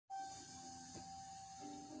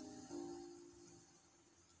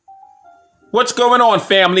What's going on,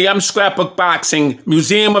 family? I'm Scrapbook Boxing,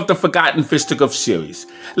 Museum of the Forgotten Fisticuff series.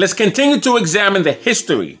 Let's continue to examine the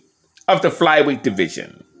history of the flyweight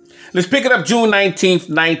division. Let's pick it up June 19th,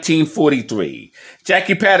 1943.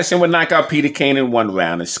 Jackie Patterson would knock out Peter Kane in one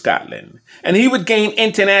round in Scotland, and he would gain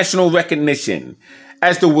international recognition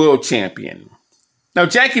as the world champion. Now,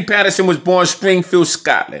 Jackie Patterson was born in Springfield,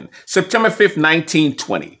 Scotland, September 5th,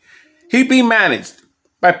 1920. He'd be managed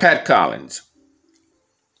by Pat Collins.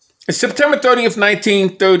 On September 30th,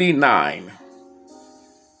 1939,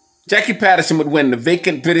 Jackie Patterson would win the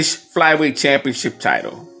vacant British Flyweight Championship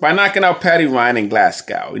title by knocking out Paddy Ryan in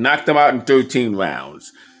Glasgow. He knocked him out in 13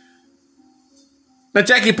 rounds. Now,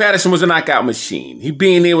 Jackie Patterson was a knockout machine. He'd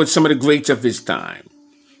be in there with some of the greats of his time.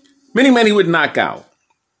 Many men he would knock out,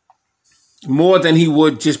 more than he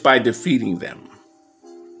would just by defeating them.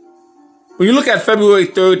 When you look at February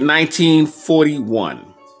 3rd, 1941,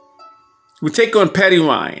 he would take on Paddy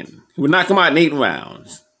Ryan. He would knock him out in 8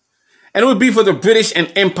 rounds. And it would be for the British and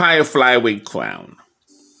Empire flyweight crown.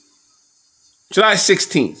 July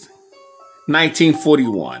 16th,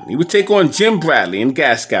 1941, he would take on Jim Bradley in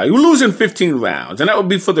Glasgow. He would lose in 15 rounds, and that would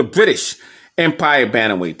be for the British Empire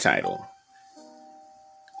bantamweight title.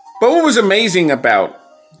 But what was amazing about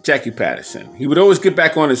Jackie Patterson, he would always get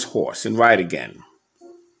back on his horse and ride again.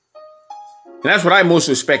 And that's what I most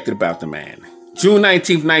respected about the man. June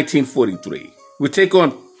 19th, 1943, he would take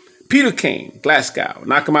on Peter Kane, Glasgow,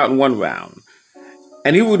 knock him out in 1 round,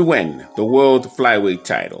 and he would win the world flyweight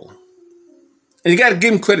title. And you got to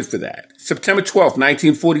give him credit for that. September 12th,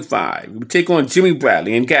 1945, he would take on Jimmy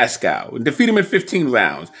Bradley in Glasgow and defeat him in 15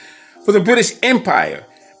 rounds for the British Empire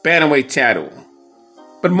bantamweight title.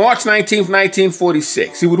 But March 19th,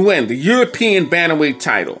 1946, he would win the European bantamweight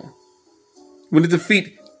title when he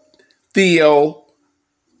defeat Theo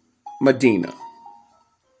Medina.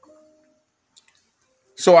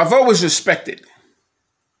 So I've always respected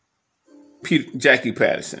Jackie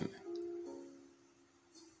Patterson.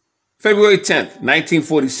 February 10th,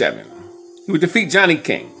 1947, he would defeat Johnny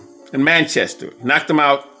King in Manchester. He knocked him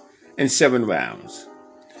out in 7 rounds.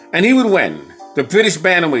 And he would win the British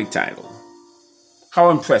bantamweight title.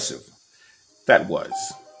 How impressive that was.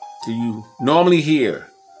 Do you normally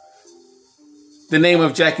hear the name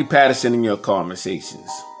of Jackie Patterson in your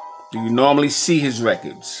conversations? Do you normally see his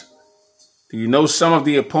records? Do you know some of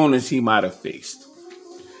the opponents he might have faced?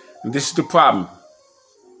 And this is the problem.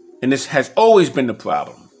 And this has always been the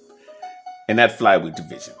problem in that flyweight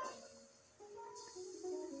division.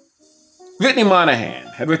 Whitney Monahan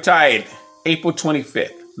had retired April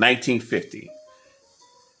 25th, 1950.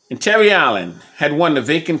 And Terry Allen had won the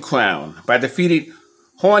vacant crown by defeating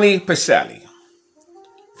Horny Pasali,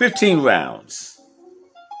 15 rounds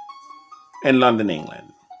in London, England.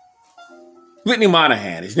 Whitney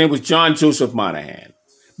Monahan, his name was John Joseph Monahan,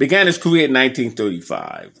 began his career in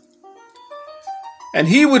 1935. And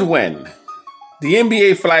he would win the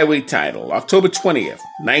NBA flyweight title October 20th,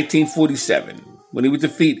 1947, when he would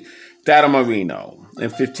defeat Dado Marino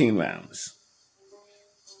in 15 rounds.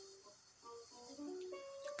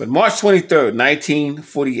 But March 23rd,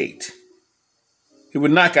 1948, he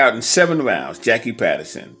would knock out in 7 rounds Jackie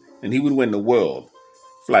Patterson, and he would win the world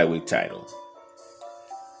flyweight title.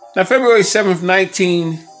 Now, February 7th,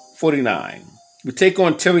 1949, he would take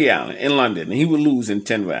on Terry Allen in London, and he would lose in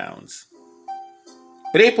 10 rounds.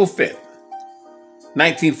 But April 5th,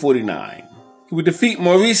 1949, he would defeat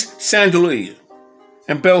Maurice Sandelier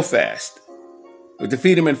in Belfast. He would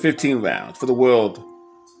defeat him in 15 rounds for the World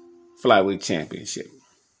Flyweight Championship.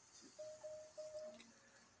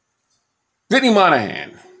 Whitney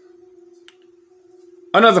Monahan,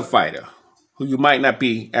 another fighter who you might not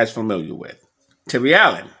be as familiar with. Terry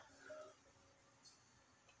Allen,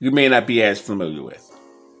 you may not be as familiar with.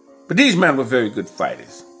 But these men were very good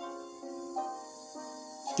fighters.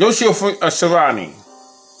 Yoshio Sarani,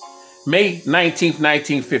 May 19th,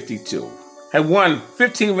 1952, had won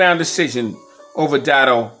 15-round decision over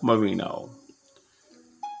Dado Marino.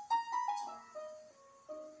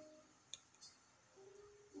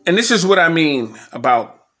 And this is what I mean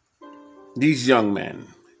about these young men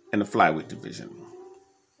in the flyweight division.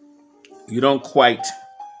 You don't quite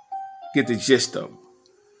get the gist of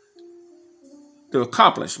their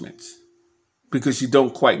accomplishments because you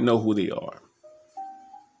don't quite know who they are.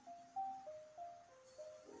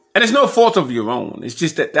 And it's no fault of your own. It's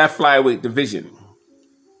just that that flyweight division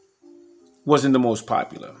wasn't the most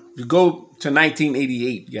popular. If you go to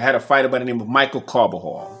 1988, you had a fighter by the name of Michael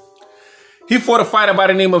Carbajal. He fought a fighter by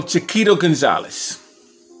the name of Chiquito Gonzalez.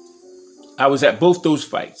 I was at both those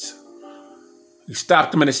fights. He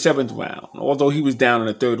stopped him in the 7th round, although he was down in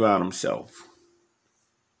the 3rd round himself.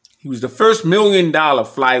 He was the first $1 million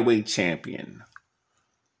flyweight champion.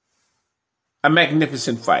 A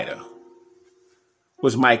magnificent fighter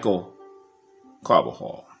was Michael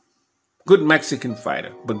Carbajal. Good Mexican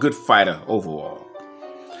fighter, but good fighter overall.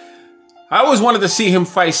 I always wanted to see him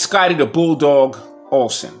fight Scotty the Bulldog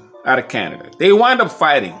Olsen out of Canada. They wound up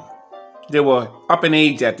fighting. They were up in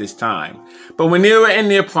age at this time. But when they were in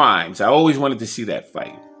their primes, I always wanted to see that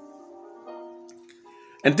fight.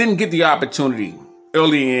 And didn't get the opportunity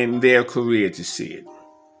early in their career to see it.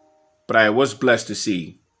 But I was blessed to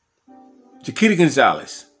see Chiquita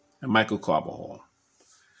Gonzalez and Michael Carbajal.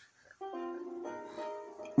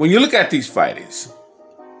 When you look at these fighters,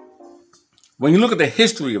 when you look at the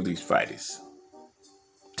history of these fighters,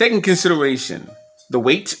 take in consideration the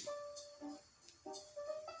weight.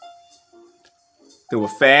 They were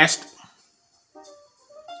fast.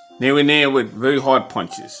 They were there with very hard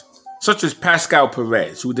punches, such as Pascal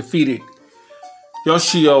Perez, who defeated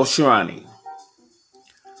Yoshio Shirani.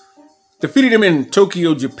 Defeated him in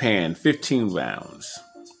Tokyo, Japan, 15 rounds.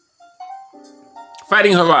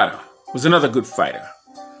 Fighting Harada was another good fighter.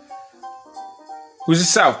 He was a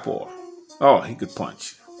southpaw. Oh, he could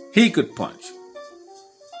punch. He could punch.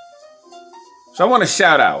 So I want to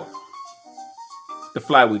shout out the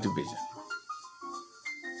flyweight division.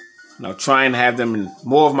 And I'll try and have them in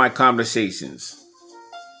more of my conversations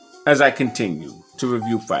as I continue to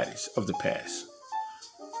review fighters of the past.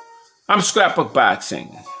 I'm Scrapbook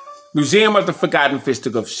Boxing, Museum of the Forgotten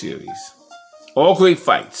Fisticuffs series. All great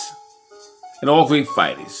fights and all great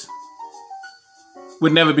fighters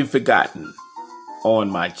would never be forgotten on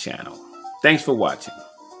my channel. Thanks for watching.